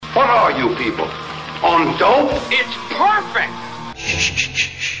What are you people? On dope? It's perfect!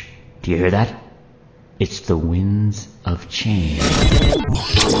 Shh. Do you hear that? It's the winds of change.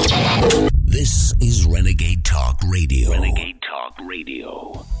 This is Renegade Talk Radio. Renegade Talk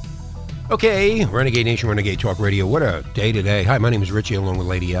Radio. Okay, Renegade Nation, Renegade Talk Radio. What a day today. Hi, my name is Richie along with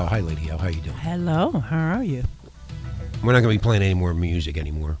Lady L. Hi, Lady L. How you doing? Hello, how are you? We're not going to be playing any more music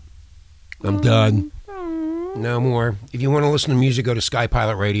anymore. I'm done. No more. If you want to listen to music, go to Sky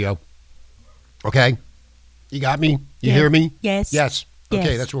Pilot Radio. Okay? You got me? You hear me? Yes. Yes.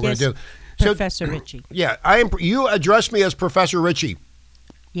 Okay, that's what we're going to do. Professor Richie. Yeah, you address me as Professor Richie.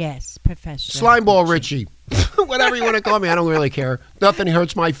 Yes, Professor. Slimeball Richie. Whatever you want to call me, I don't really care. Nothing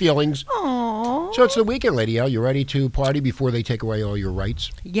hurts my feelings. Aww. So it's the weekend, Lady L. You ready to party before they take away all your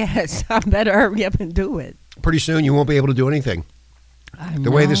rights? Yes, I better hurry up and do it. Pretty soon you won't be able to do anything.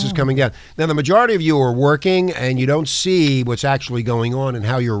 The way this is coming down. Now, the majority of you are working and you don't see what's actually going on and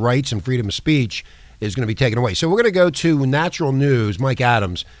how your rights and freedom of speech is going to be taken away. So we're going to go to Natural News, Mike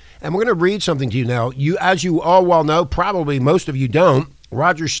Adams, and we're going to read something to you now. As you all well know, probably most of you don't,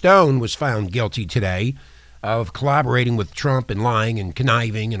 Roger Stone was found guilty today of collaborating with Trump and lying and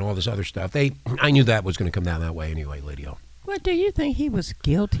conniving and all this other stuff. I knew that was going to come down that way anyway, Lady O. What, do you think he was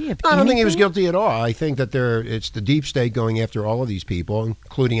guilty of I don't think he was anything? guilty at all. I think that it's the deep state going after all of these people,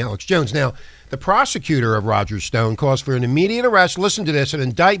 including Alex Jones. Now, the prosecutor of Roger Stone calls for an immediate arrest. Listen to this, an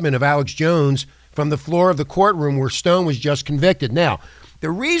indictment of Alex Jones from the floor of the courtroom where Stone was just convicted. Now,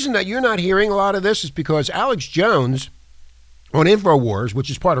 the reason that you're not hearing a lot of this is because Alex Jones on InfoWars, which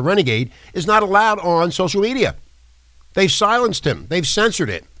is part of Renegade, is not allowed on social media. They've silenced him. They've censored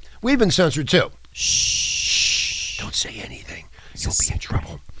it. We've been censored too. Shh. Don't say anything. You'll be in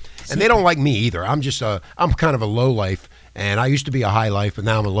trouble. And they don't like me either. I'm kind of a low life, and I used to be a high life, but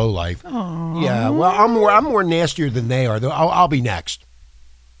now I'm a low life. Aww. Yeah, well, I'm more nastier than they are. I'll be next.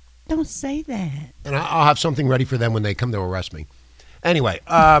 Don't say that. And I'll have something ready for them when they come to arrest me. Anyway,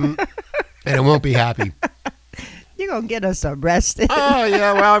 and it won't be happy. You're going to get us arrested. Oh,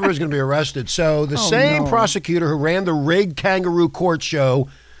 yeah, well, everyone's going to be arrested. So the same prosecutor who ran the rigged kangaroo court show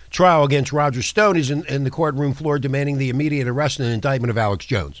trial against Roger Stone is in the courtroom floor demanding the immediate arrest and indictment of Alex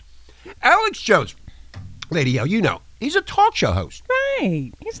Jones. Alex Jones, Lady L, you know, he's a talk show host.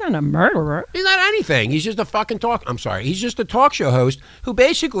 Right. He's not a murderer. He's not anything. He's just a fucking he's just a talk show host who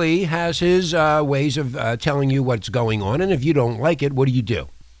basically has his ways of telling you what's going on. And if you don't like it, what do?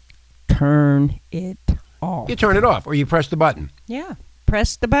 Turn it off. You turn it off or you press the button. Yeah.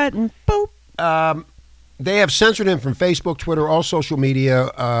 Press the button. Boop. They have censored him from Facebook, Twitter, all social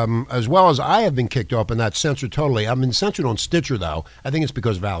media, as well as I have been kicked off and that's censored totally. I've been censored on Stitcher, though. I think it's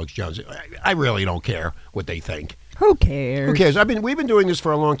because of Alex Jones. I really don't care what they think. Who cares? Who cares? We've been doing this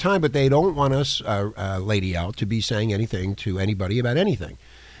for a long time, but they don't want us, Lady L, to be saying anything to anybody about anything.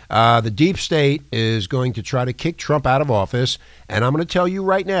 The deep state is going to try to kick Trump out of office, and I'm going to tell you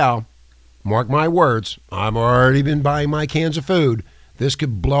right now, mark my words, I've already been buying my cans of food. This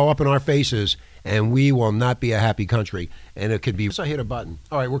could blow up in our faces, and we will not be a happy country. And it could be, so I hit a button.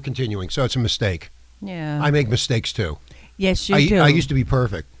 All right, we're continuing. So it's a mistake. Yeah. I make mistakes, too. Yes, you do. I used to be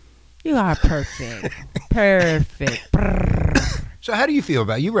perfect. You are perfect. Perfect. So how do you feel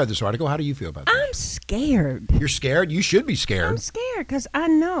about it? You read this article. How do you feel about it? I'm scared. You're scared? You should be scared. I'm scared because I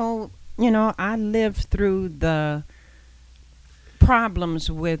know, I lived through the problems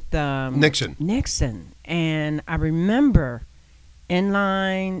with Nixon. And I remember in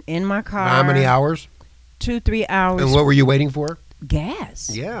line, in my car. How many hours? 2-3 hours. And what were you waiting for?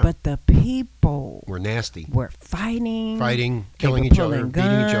 Gas. Yeah. But the people were nasty. Were fighting, killing each other,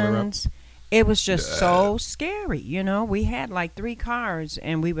 beating each other up. It was just so scary. We had like 3 cars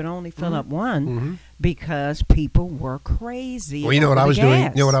and we would only fill up one because people were crazy. Well, you know what I was doing? You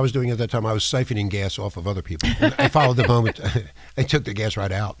know what I was doing at that time? I was siphoning gas off of other people. I followed the moment. I took the gas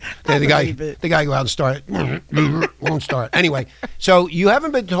right out. The guy go out and start. Won't start. Anyway, so you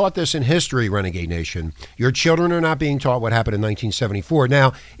haven't been taught this in history, Renegade Nation. Your children are not being taught what happened in 1974.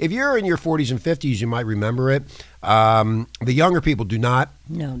 Now, if you're in your 40s and 50s, you might remember it. The younger people do not.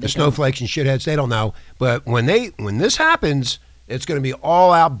 No, the snowflakes and shitheads, they don't know. But when this happens, it's going to be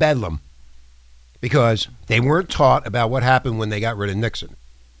all out bedlam because they weren't taught about what happened when they got rid of Nixon.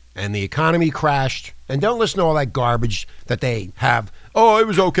 And the economy crashed. And don't listen to all that garbage that they have. Oh, it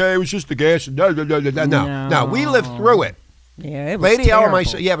was okay. It was just the gas. No, we lived through it. Yeah, it was Lady terrible.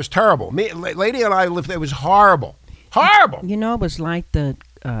 It was terrible. Lady and I lived. It was horrible. Horrible. It was like the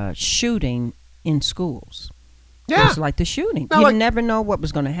shooting in schools. Yeah. Just like the shooting. No, You like- never know what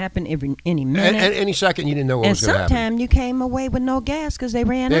was going to happen any minute. And any second, you didn't know what And was going to happen. sometime you came away with no gas because they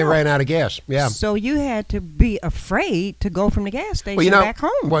ran out. They ran out of gas. Yeah. So you had to be afraid to go from the gas station Well, you know, back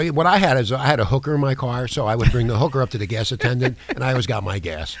home. well, what I had is I had a hooker in my car, so I would bring the hooker up to the gas attendant, and I always got my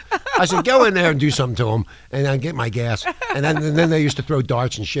gas. I said, go in there and do something to him, and I'd get my gas. And then they used to throw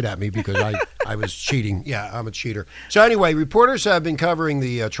darts and shit at me because I was cheating. Yeah, I'm a cheater. So anyway, reporters have been covering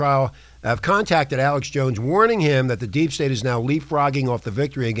the trial, have contacted Alex Jones, warning him that the deep state is now leapfrogging off the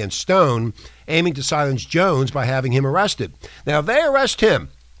victory against Stone, aiming to silence Jones by having him arrested. Now, if they arrest him,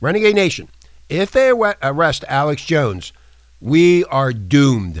 Renegade Nation, if they arrest Alex Jones, we are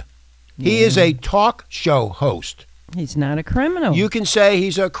doomed. He is a talk show host. He's not a criminal. You can say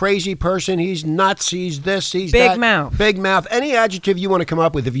he's a crazy person, he's nuts, he's this, he's Big that. mouth. Big mouth. Any adjective you want to come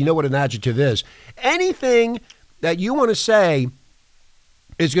up with, if you know what an adjective is. Anything that you want to say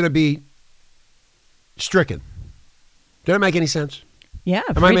is going to be stricken. Did that make any sense? Yeah.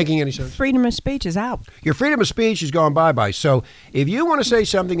 Am I making any sense? Freedom of speech is out. Your freedom of speech is gone bye-bye. So if you want to say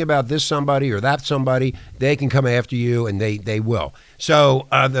something about this somebody or that somebody, they can come after you, and they will. So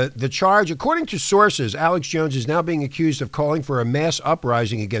the charge, according to sources, Alex Jones is now being accused of calling for a mass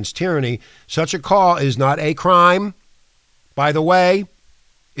uprising against tyranny. Such a call is not a crime. By the way,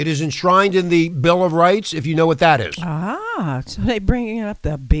 it is enshrined in the Bill of Rights, if you know what that is. So they bringing up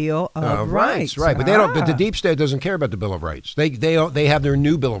the Bill of Rights. Right, but they don't. But the deep state doesn't care about the Bill of Rights. They have their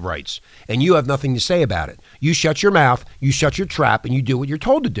new Bill of Rights, and you have nothing to say about it. You shut your mouth, you shut your trap, and you do what you're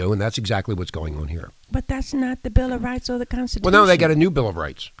told to do, and that's exactly what's going on here. But that's not the Bill of Rights or the Constitution. Well, no, they got a new Bill of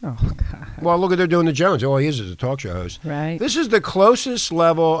Rights. Oh, God. Well, look what they're doing to Jones. All he is a talk show host. Right. This is the closest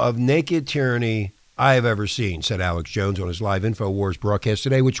level of naked tyranny I have ever seen, said Alex Jones on his live InfoWars broadcast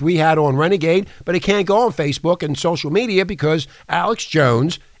today, which we had on Renegade, but it can't go on Facebook and social media because Alex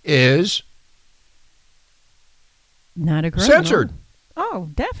Jones is not a criminal. Censored. Oh,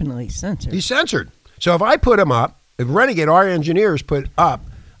 definitely censored. He's censored. So if I put him up, if Renegade, our engineers put up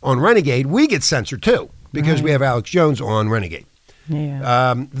on Renegade, we get censored too because we have Alex Jones on Renegade.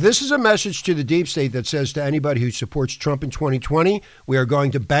 Yeah. This is a message to the deep state that says to anybody who supports Trump in 2020, we are going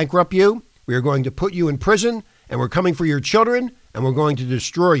to bankrupt you. We are going to put you in prison, and we're coming for your children, and we're going to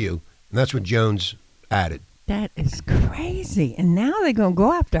destroy you. And that's what Jones added. That is crazy. And now they're going to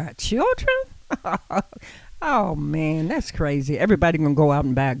go after our children? Oh, man, that's crazy. Everybody going to go out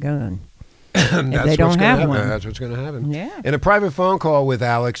and buy a gun. If they don't have one. That's what's going to happen. Yeah. In a private phone call with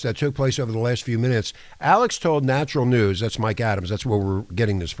Alex that took place over the last few minutes, Alex told Natural News, that's Mike Adams, that's where we're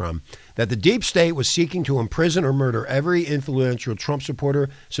getting this from, that the deep state was seeking to imprison or murder every influential Trump supporter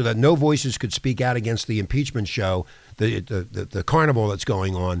so that no voices could speak out against the impeachment show, the carnival that's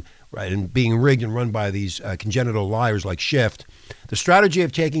going on, right, and being rigged and run by these congenital liars like Schiff. The strategy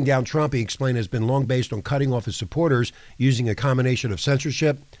of taking down Trump, he explained, has been long based on cutting off his supporters using a combination of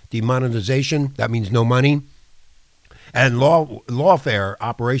censorship, demonetization, that means no money, and lawfare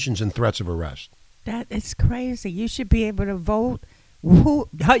operations and threats of arrest. That is crazy. You should be able to vote. If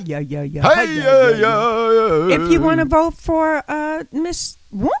you want to vote for Miss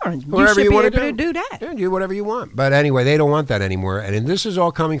Warren, you should be able to do that. Yeah, do whatever you want. But anyway, they don't want that anymore. And this is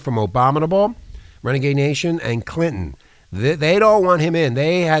all coming from Abominable, Renegade Nation, and Clinton. They don't want him in.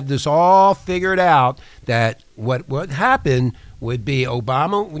 They had this all figured out that what happened would be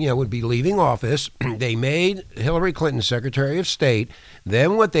Obama, would be leaving office. They made Hillary Clinton Secretary of State.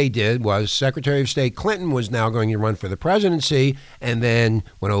 Then what they did was Secretary of State Clinton was now going to run for the presidency. And then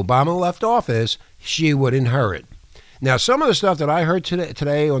when Obama left office, she would inherit. Now, some of the stuff that I heard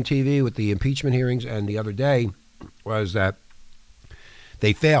today on TV with the impeachment hearings and the other day was that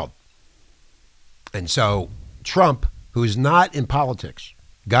they failed. And so Trump, who's not in politics,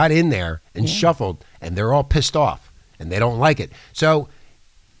 got in there and shuffled, and they're all pissed off. And they don't like it. So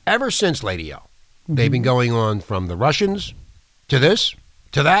ever since, Lady L, they've been going on from the Russians to this,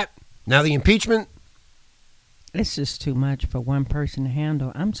 to that, now the impeachment. It's just too much for one person to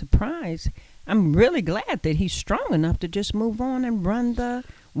handle. I'm surprised. I'm really glad that he's strong enough to just move on and run the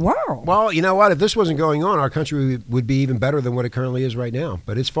world. Well, you know what? If this wasn't going on, our country would be even better than what it currently is right now.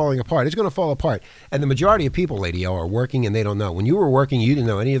 But it's falling apart. It's going to fall apart. And the majority of people, Lady O, are working and they don't know. When you were working, you didn't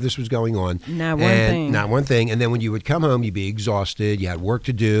know any of this was going on. Not one thing. And then when you would come home, you'd be exhausted. You had work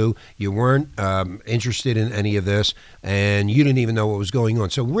to do. You weren't interested in any of this. And you didn't even know what was going on.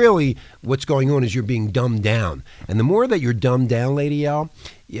 So really, what's going on is you're being dumbed down. And the more that you're dumbed down, Lady L,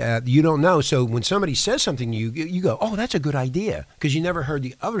 you don't know. So when somebody says something, you go, oh, that's a good idea, because you never heard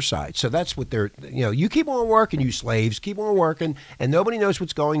the other side. So that's what they're, you keep on working, you slaves, keep on working, and nobody knows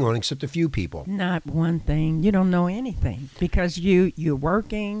what's going on except a few people. Not one thing. You don't know anything because you're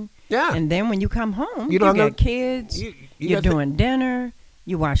working Yeah. And then when you come home, You you don't got know- kids, you you're got doing dinner,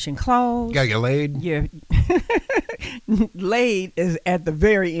 you're washing clothes. You got to get laid. You're laid is at the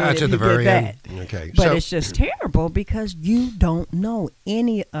very end. That's if at the you very get end. that. Okay. But So- it's just terrible because you don't know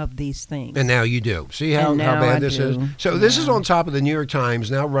any of these things. And now you do. See how And now bad I this is? do. So this is on top of the New York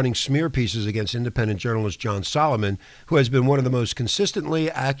Times now running smear pieces against independent journalist John Solomon, who has been one of the most consistently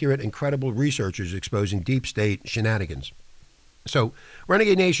accurate and credible researchers exposing deep state shenanigans. So,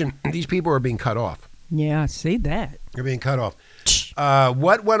 Renegade Nation, these people are being cut off. Yeah, I see that. They're being cut off.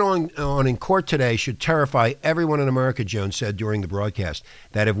 What went on in court today should terrify everyone in America, Jones said during the broadcast,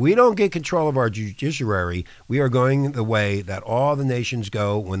 that if we don't get control of our judiciary, we are going the way that all the nations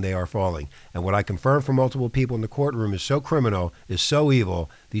go when they are falling. And what I confirmed from multiple people in the courtroom is so criminal, is so evil,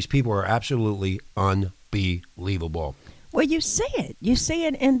 these people are absolutely unbelievable. Well, you see it. You see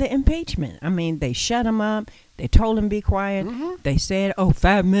it in the impeachment. I mean, they shut him up. They told him be quiet. Mm-hmm. They said,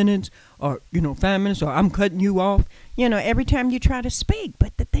 5 minutes, or 5 minutes, or I'm cutting you off. Every time you try to speak.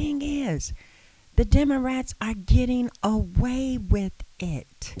 But the thing is, the Democrats are getting away with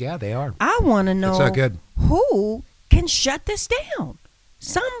it. Yeah, they are. I want to know It's not good. who can shut this down.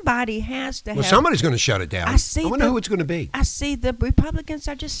 Somebody has to Well, have. somebody's going to shut it down. I wonder who it's going to be. I see the Republicans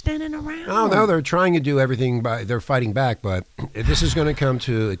are just standing around. Oh, no, they're trying to do everything they're fighting back, but this is going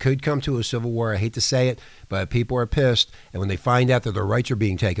to it could come to a civil war. I hate to say it, but people are pissed, and when they find out that their rights are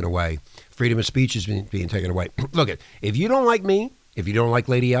being taken away, freedom of speech is being taken away. Look, if you don't like me, if you don't like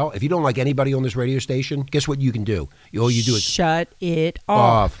Lady L, if you don't like anybody on this radio station, guess what you can do? All you do is shut it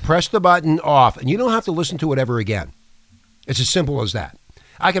off. Press the button off, and you don't have to listen to it ever again. It's as simple as that.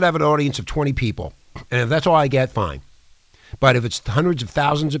 I could have an audience of 20 people, and if that's all I get, fine. But if it's hundreds of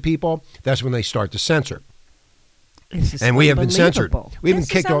thousands of people, that's when they start to censor. And we have been censored. We've been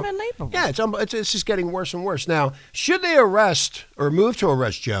kicked off. Yeah, it's just getting worse and worse. Now, should they arrest or move to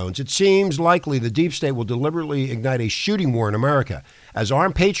arrest Jones, it seems likely the deep state will deliberately ignite a shooting war in America, as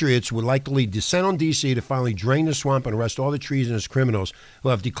armed patriots would likely descend on D.C. to finally drain the swamp and arrest all the treasonous criminals who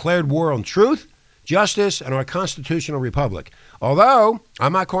have declared war on truth, justice, and our constitutional republic. Although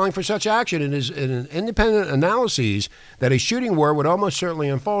I'm not calling for such action, it is in independent analyses that a shooting war would almost certainly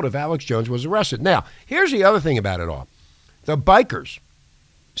unfold if Alex Jones was arrested. Now, here's the other thing about it all. The bikers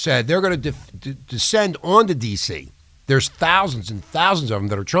said they're going to descend onto D.C. There's thousands and thousands of them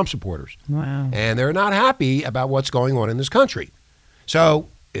that are Trump supporters. Wow. And they're not happy about what's going on in this country. So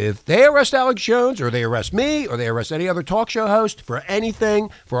if they arrest Alex Jones, or they arrest me, or they arrest any other talk show host for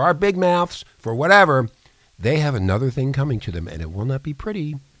anything, for our big mouths, for whatever, they have another thing coming to them, and it will not be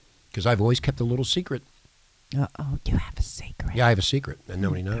pretty, because I've always kept a little secret. Uh-oh, you have a secret. Yeah, I have a secret, and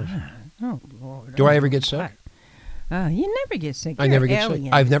nobody knows. Oh, Lord. Do I ever get sick? You never get sick. I You're never an get alien.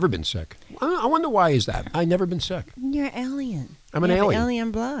 sick. I've never been sick. I wonder why is that? I've never been sick. You're an alien. I'm an You have alien.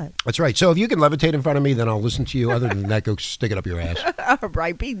 Alien blood. That's right. So if you can levitate in front of me, then I'll listen to you. Other than that, go stick it up your ass. All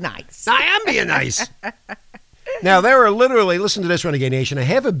right, be nice. I am being nice. Now, there are literally, listen to this, Renegade Nation,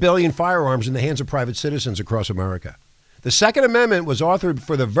 500 million firearms in the hands of private citizens across America. The Second Amendment was authored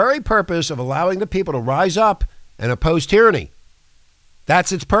for the very purpose of allowing the people to rise up and oppose tyranny.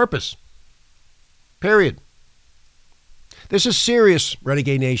 That's its purpose. Period. This is serious,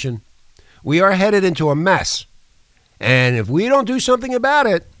 Renegade Nation. We are headed into a mess. And if we don't do something about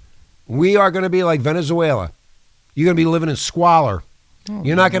it, we are going to be like Venezuela. You're going to be living in squalor.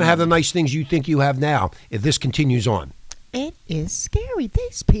 You're not going to have the nice things you think you have now if this continues on. It is scary.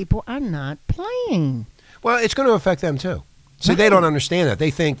 These people are not playing. Well, it's going to affect them too. See, they don't understand that.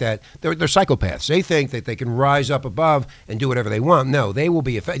 They think that they're psychopaths. They think that they can rise up above and do whatever they want. No, they will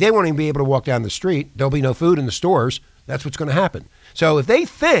be affected. They won't even be able to walk down the street. There'll be no food in the stores. That's what's going to happen. So if they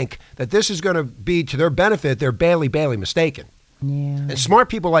think that this is going to be to their benefit, they're badly, badly mistaken. Yeah. And smart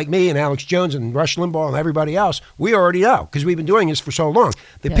people like me and Alex Jones and Rush Limbaugh and everybody else, we already know because we've been doing this for so long.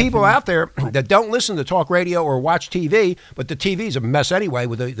 The people out there that don't listen to talk radio or watch TV, but the TV's a mess anyway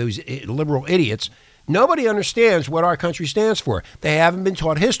with those liberal idiots, nobody understands what our country stands for. They haven't been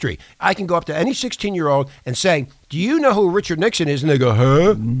taught history. I can go up to any 16-year-old and say, do you know who Richard Nixon is? And they go,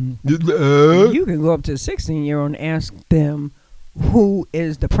 huh? You can go up to a 16-year-old and ask them who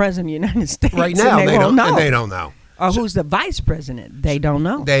is the president of the United States. Right now, and they don't know. And they don't know. Or who's the vice president? They don't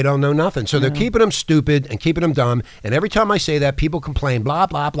know. They don't know nothing. So they're keeping them stupid and keeping them dumb. And every time I say that, people complain, blah,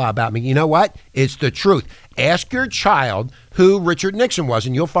 blah, blah about me. You know what? It's the truth. Ask your child who Richard Nixon was,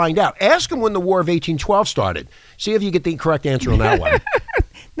 and you'll find out. Ask him when the War of 1812 started. See if you get the correct answer on that one.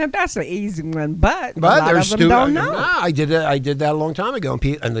 Now that's an easy one, but a But lot they're of them don't know. I did that a long time ago,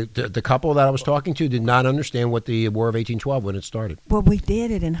 and the couple that I was talking to did not understand what the War of 1812 when it started. Well, we did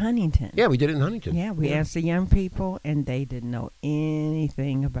it in Huntington. Yeah, we did it in Huntington. Yeah, we asked the young people, and they didn't know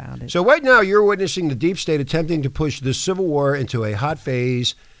anything about it. So right now, you're witnessing the deep state attempting to push the Civil War into a hot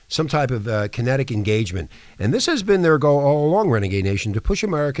phase, some type of kinetic engagement. And this has been their goal all along, Renegade Nation, to push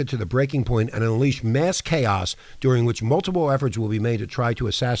America to the breaking point and unleash mass chaos during which multiple efforts will be made to try to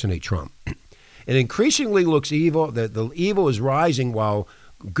assassinate Trump. It increasingly looks evil, that the evil is rising while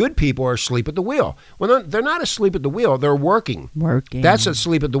good people are asleep at the wheel. Well, they're not asleep at the wheel, they're working. That's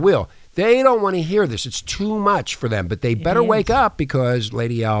asleep at the wheel. They don't want to hear this. It's too much for them, but they better wake up because,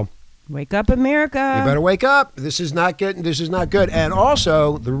 Lady L, wake up, America! You better wake up. This is not good. This is not good. And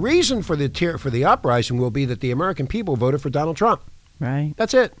also, the reason for the uprising will be that the American people voted for Donald Trump. Right.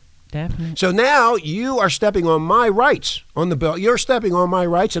 That's it. Definitely. So now you are stepping on my rights on the bill. You're stepping on my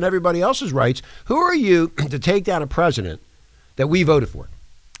rights and everybody else's rights. Who are you to take down a president that we voted for?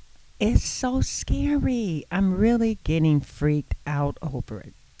 It's so scary. I'm really getting freaked out over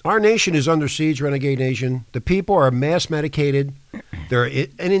it. Our nation is under siege, Renegade Nation. The people are mass medicated. They're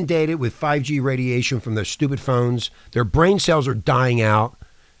inundated with 5G radiation from their stupid phones. Their brain cells are dying out.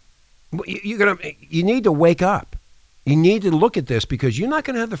 You need to wake up. You need to look at this because you're not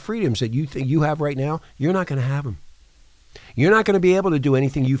going to have the freedoms that you think you have right now. You're not going to have them. You're not going to be able to do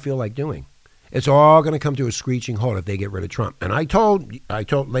anything you feel like doing. It's all going to come to a screeching halt if they get rid of Trump. And I told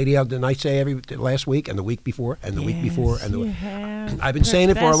Lady L, didn't I say last week and the week before and the week before and I've been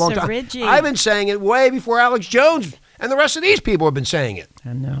saying it for a long time. Reggie. I've been saying it way before Alex Jones and the rest of these people have been saying it.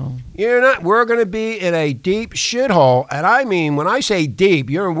 I know. We're going to be in a deep shithole, and I mean when I say deep,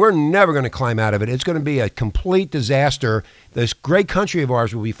 we're never going to climb out of it. It's going to be a complete disaster. This great country of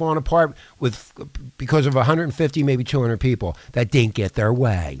ours will be falling apart because of 150, maybe 200 people that didn't get their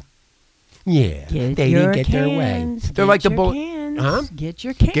way. Yeah, they didn't get their way. They're like the bullet. Huh? Get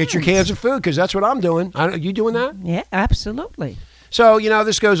your cans. Get your cans of food because that's what I'm doing. You doing that? Yeah, absolutely. So,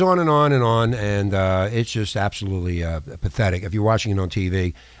 this goes on and on and on, and it's just absolutely pathetic. If you're watching it on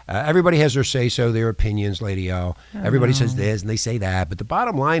TV, everybody has their say-so, their opinions, Lady O. Everybody says this and they say that. But the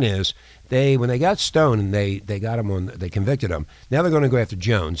bottom line is, when they got Stone and they got him they convicted him, now they're going to go after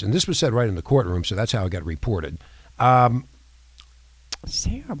Jones. And this was said right in the courtroom, so that's how it got reported. It's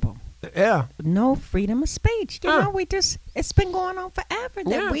terrible. Yeah. No freedom of speech. It's been going on forever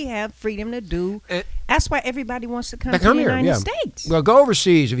that we have freedom to do. That's why everybody wants to come to the United States. Well, go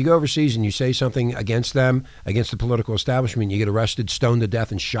overseas. If you go overseas and you say something against them, against the political establishment, you get arrested, stoned to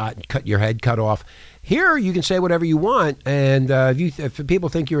death, and shot, and cut your head cut off. Here, you can say whatever you want, and if people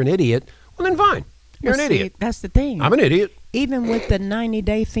think you're an idiot, well, then fine. You're an idiot. That's the thing. I'm an idiot. Even with the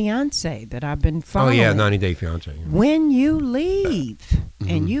 90-day fiancé that I've been following. Oh, yeah, 90-day fiancé. Yeah. When you leave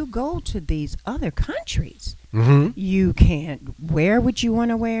and you go to these other countries, you can't wear what you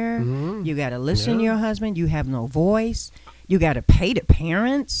want to wear. You got to listen to your husband. You have no voice. You got to pay the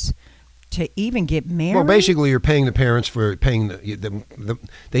parents to even get married. Well, basically, you're paying the parents for paying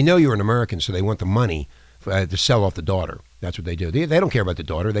they know you're an American, so they want the money to sell off the daughter. That's what they do. They don't care about the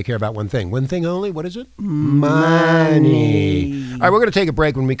daughter. They care about one thing. One thing only. What is it? Money. All right, we're going to take a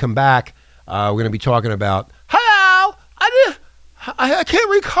break. When we come back, we're going to be talking about, hello, I can't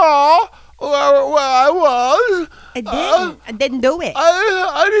recall where I was. I didn't do it.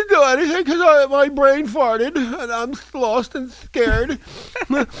 I didn't do anything because my brain farted, and I'm lost and scared.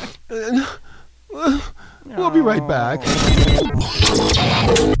 We'll be right back.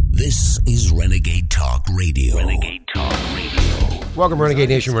 This is Renegade Talk Radio. Renegade Talk Radio. Welcome, Renegade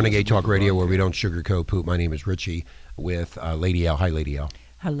Nation, Renegade Talk Radio, where we don't sugarcoat poop. My name is Richie with Lady L. Hi, Lady L.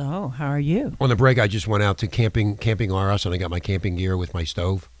 Hello, how are you? On the break, I just went out to Camping R Us, and I got my camping gear with my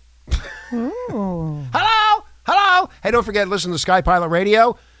stove. Oh. Hello. Hey, don't forget, listen to Sky Pilot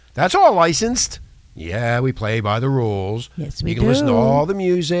Radio. That's all licensed. Yeah, we play by the rules. Yes, we do. You can listen to all the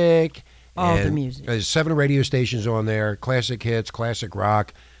music. All the music. There's 7 radio stations on there, classic hits, classic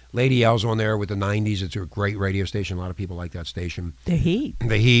rock. Lady L's on there with the 90s. It's a great radio station. A lot of people like that station. The Heat.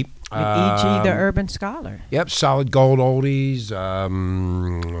 The Heat. With E.G. the Urban Scholar. Yep, solid gold oldies.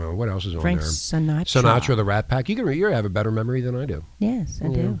 What else is on Frank there? Sinatra, the Rat Pack. You have a better memory than I do. Yes, I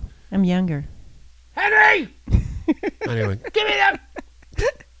do. I'm younger. Henry! Anyway, give me that.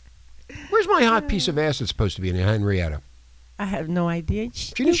 Where's my hot piece of ass that's supposed to be in Henrietta? I have no idea.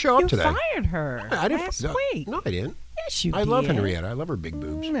 She didn't show up today. You fired her last week. No, I didn't. Yes, you did. I love Henrietta. I love her big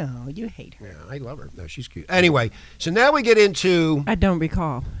boobs. No, you hate her. Yeah, I love her. No, she's cute. Anyway, so now we get into... I don't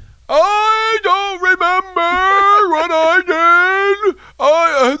recall. Oh! I don't remember what I did.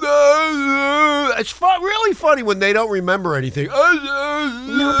 It's really funny when they don't remember anything.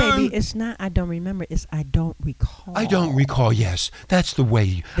 No, baby, it's not I don't remember. It's I don't recall. I don't recall, yes. That's the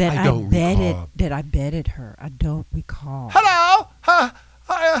way that I don't recall. That I betted her. I don't recall. Hello?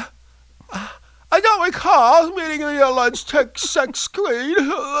 I don't recall meeting your lunch tech sex queen.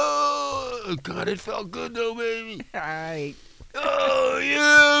 Oh, God, it felt good though, baby. All right. Oh,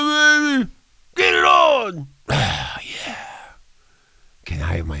 yeah, baby. Get it on. Yeah. Can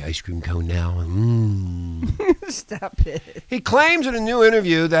I have my ice cream cone now? Stop it. He claims in a new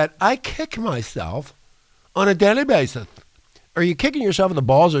interview that I kick myself on a daily basis. Are you kicking yourself in the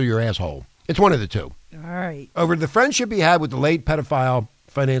balls or your asshole? It's one of the two. All right. Over the friendship he had with the late pedophile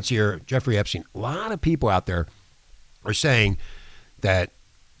financier Jeffrey Epstein. A lot of people out there are saying that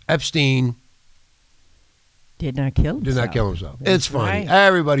Epstein did not kill himself. That's it's funny. Right.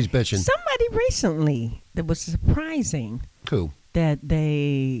 Everybody's bitching. Somebody recently that was surprising. Who? That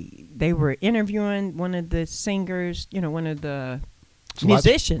they were interviewing one of the singers, one of the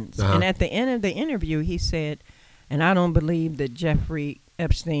musicians. Uh-huh. And at the end of the interview, he said, and I don't believe that Jeffrey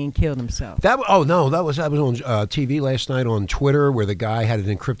Epstein killed himself. That was on TV last night on Twitter, where the guy had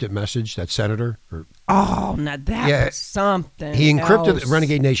an encrypted message, that senator. Now that was something. He encrypted else.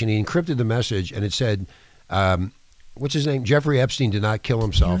 Renegade Nation. He encrypted the message, and it said, "What's his name? Jeffrey Epstein did not kill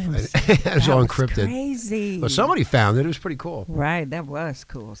himself." It was all encrypted. Crazy. But somebody found it. It was pretty cool. Right, that was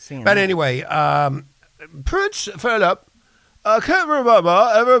cool. But anyway, Prince Philip. I can't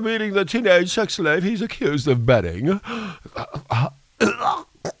remember ever meeting the teenage sex slave he's accused of betting.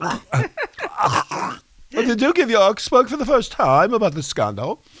 The Duke of York spoke for the first time about the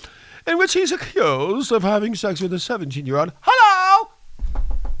scandal in which he's accused of having sex with a 17-year-old. Hello!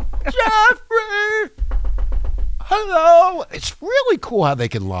 Jeffrey! Hello! It's really cool how they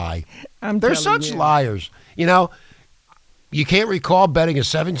can lie. They're such liars. You can't recall betting a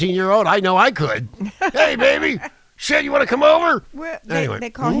 17-year-old? I know I could. Hey, baby! Shit, you want to come over? Well,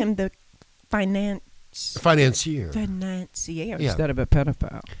 they call him the financier instead of a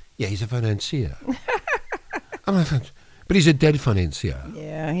pedophile. Yeah, he's a financier. But he's a dead financier.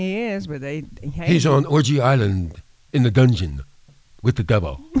 Yeah, he is, but he's on Orgy Island in the dungeon with the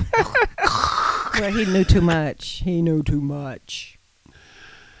devil. Well, he knew too much.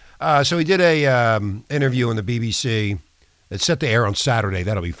 So he did a interview on the BBC. It's set to air on Saturday.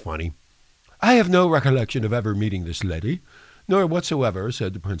 That'll be funny. I have no recollection of ever meeting this lady, nor whatsoever,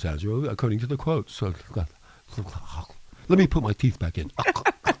 said the Prince Andrew, according to the quotes. So, let me put my teeth back in.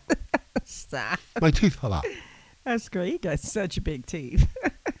 Stop. My teeth fell out. That's great. You got such big teeth.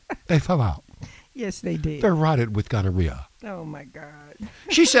 They fell out. Yes, they did. They're rotted with gonorrhea. Oh, my God.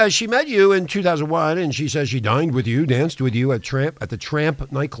 She says she met you in 2001, and she says she dined with you, danced with you at the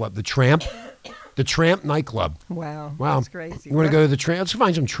Tramp nightclub. The Tramp nightclub. Wow. That's crazy. You want to go to the Tramp? Let's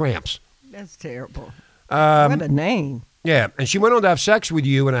find some tramps. That's terrible. What a name. Yeah, and she went on to have sex with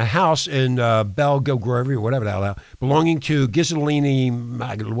you in a house in Belgrove, or whatever the hell, belonging to Ghisolini,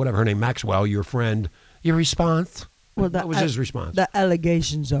 whatever her name, Maxwell, your friend. Your response? Well, what was his response? The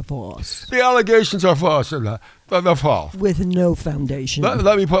allegations are false. The allegations are false. They're false. With no foundation.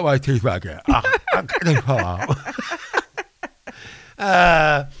 Let me put my teeth back in. They fall out.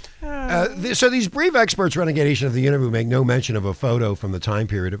 So these brief experts, Renegade Nation, of the interview make no mention of a photo from the time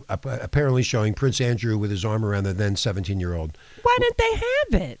period, apparently showing Prince Andrew with his arm around the then 17-year-old. Why didn't they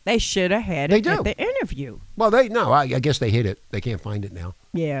have it? They should have had it at the interview. Well, I guess they hid it. They can't find it now.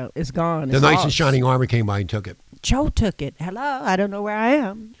 Yeah, it's gone. The Knights in Shining Armor came by and took it. Joe took it. Hello, I don't know where I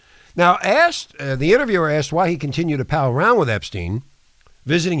am. Now, the interviewer asked why he continued to pal around with Epstein,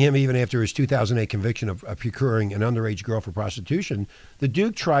 visiting him even after his 2008 conviction of procuring an underage girl for prostitution. The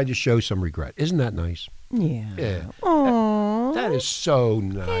Duke tried to show some regret. Isn't that nice? Yeah. Aww. That is so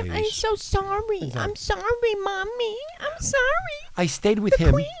nice. I'm so sorry. I'm sorry, Mommy. I'm sorry. I stayed with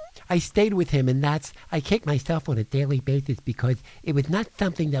him. Queen. I stayed with him, and I kick myself on a daily basis because it was not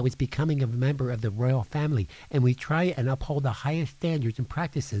something that was becoming of a member of the royal family, and we try and uphold the highest standards and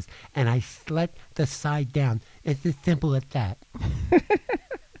practices, and I let the side down. It's as simple as that.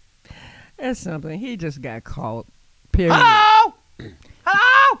 That's something. He just got caught. Period. Hello?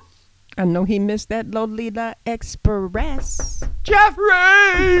 Hello? I know he missed that Lolita Express.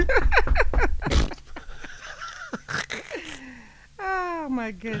 Jeffrey! Oh,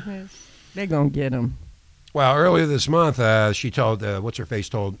 my goodness. They're going to get him. Well, earlier this month, she told, what's-her-face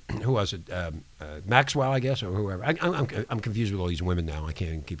told, who was it, Maxwell, I guess, or whoever. I'm confused with all these women now. I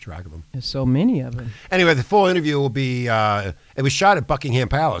can't even keep track of them. There's so many of them. Anyway, the full interview will be, it was shot at Buckingham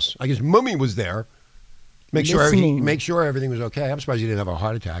Palace. I guess Mummy was there. Make sure everything was okay. I'm surprised he didn't have a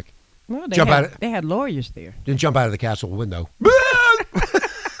heart attack. Well, they had lawyers there. Didn't jump out of the castle window.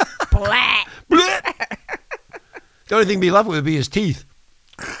 Black. The only thing to be left with would be his teeth.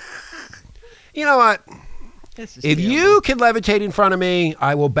 You know what? If you can levitate in front of me,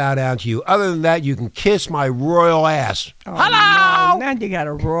 I will bow down to you. Other than that, you can kiss my royal ass. Oh, Hello! No. Now you got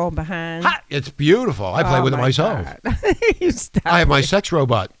a royal behind. It's beautiful. I play with it myself. You stop I have my sex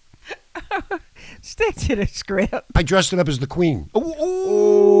robot. Stick to the script. I dressed it up as the queen. Ooh,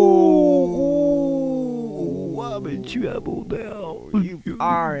 I'm in trouble now. You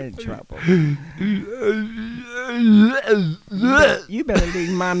are in trouble. You better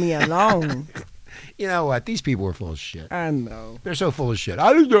leave mommy alone. You know what? These people are full of shit. I know. They're so full of shit.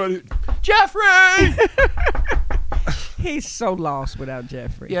 I just done it. Jeffrey! He's so lost without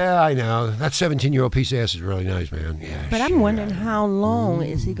Jeffrey. Yeah, I know. That 17-year-old piece of ass is really nice, man. Yeah. But I'm wondering how long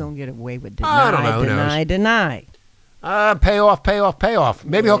is he going to get away with I don't know. deny? Pay off.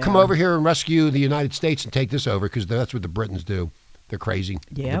 Maybe he'll come over here and rescue the United States and take this over because that's what the Britons do. They're crazy.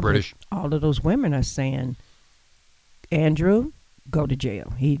 Yeah, the British. All of those women are saying, Andrew, go to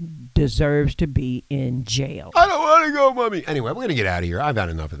jail. He deserves to be in jail. I don't want to go, Mommy. Anyway, we're going to get out of here. I've had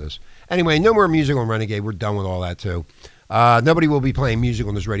enough of this. Anyway, no more music on Renegade. We're done with all that, too. Nobody will be playing music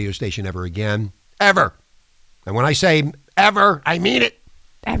on this radio station ever again. Ever. And when I say ever, I mean it.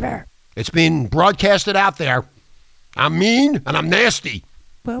 Ever. It's been broadcasted out there. I'm mean and I'm nasty.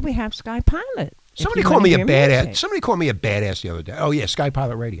 Well, we have Sky Pilot. Somebody called me a badass. Somebody called me a badass the other day. Oh, yeah, Sky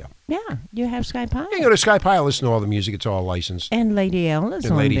Pilot Radio. Yeah, you have Sky Pilot. You can go to Sky Pilot, listen to all the music. It's all licensed. And Lady L is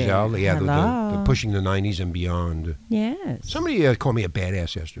on Lady there. L, yeah, Hello. the pushing the 90s and beyond. Yes. Somebody called me a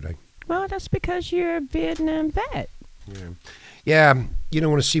badass yesterday. Well, that's because you're a Vietnam vet. Yeah, you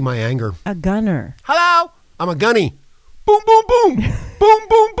don't want to see my anger. A gunner. Hello, I'm a gunny. Boom, boom, boom. Boom,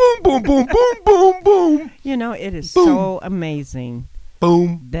 boom, boom, boom, boom, boom, boom, boom. You know, it is so amazing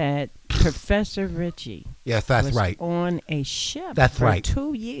boom that Professor Richie that's was right. on a ship That's for right.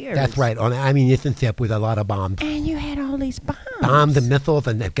 2 years. That's right, on an ammunition ship with a lot of bombs. And you had all these bombs. Bombs and missiles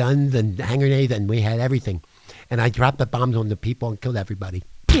and the guns and hand grenades, and we had everything. And I dropped the bombs on the people and killed everybody.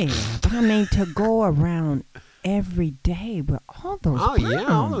 Yeah, but I mean, to go around every day with all those bombs. Yeah,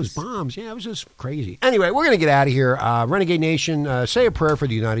 all those bombs. Yeah, it was just crazy. Anyway, we're going to get out of here. Renegade Nation, say a prayer for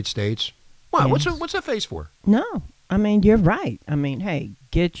the United States. What? Yes. What's that face for? No, I mean, you're right. I mean, hey,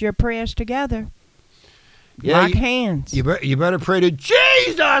 get your prayers together. Yeah, Lock hands. You better pray to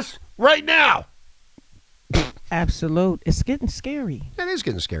Jesus right now. Absolute. It's getting scary. It is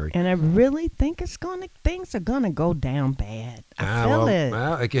getting scary. And I really think things are gonna go down bad. I feel it.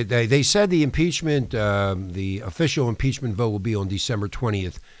 Well, okay, they said the impeachment, the official impeachment vote will be on December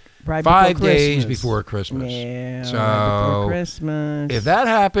 20th. Right 5 before days Christmas. before Christmas. Yeah, so right before Christmas. If that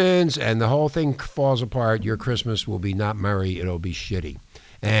happens and the whole thing falls apart, your Christmas will be not merry. It'll be shitty.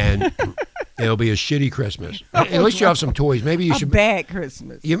 And it'll be a shitty Christmas. At least you have some toys. Maybe you should. A bad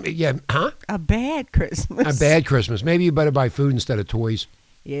Christmas. Huh? A bad Christmas. A bad Christmas. Maybe you better buy food instead of toys.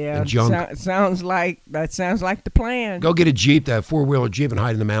 Yeah, and junk. Sounds like the plan. Go get a Jeep, that 4-wheeler Jeep, and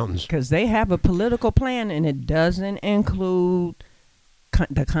hide in the mountains. Because they have a political plan, and it doesn't include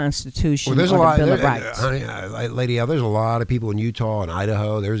the Constitution or the Bill of Rights. Honey, Lady L, there's a lot of people in Utah and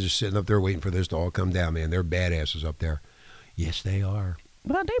Idaho. They're just sitting up there waiting for this to all come down, man. They're badasses up there. Yes, they are.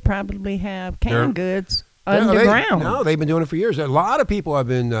 Well, they probably have canned goods underground. No, they've been doing it for years. A lot of people have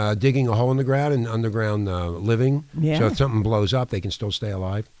been digging a hole in the ground and underground living. Yeah. So if something blows up, they can still stay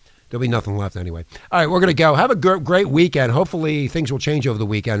alive. There'll be nothing left anyway. All right, we're going to go. Have a great weekend. Hopefully, things will change over the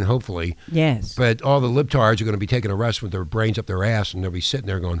weekend, hopefully. Yes. But all the libtards are going to be taking a rest with their brains up their ass, and they'll be sitting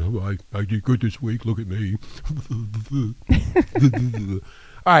there going, oh, I did good this week. Look at me.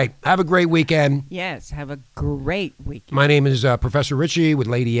 All right, have a great weekend. Yes, have a great weekend. My name is Professor Richie with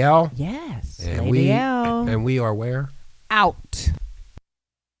Lady L. Yes, and Lady L. And we are where? Out.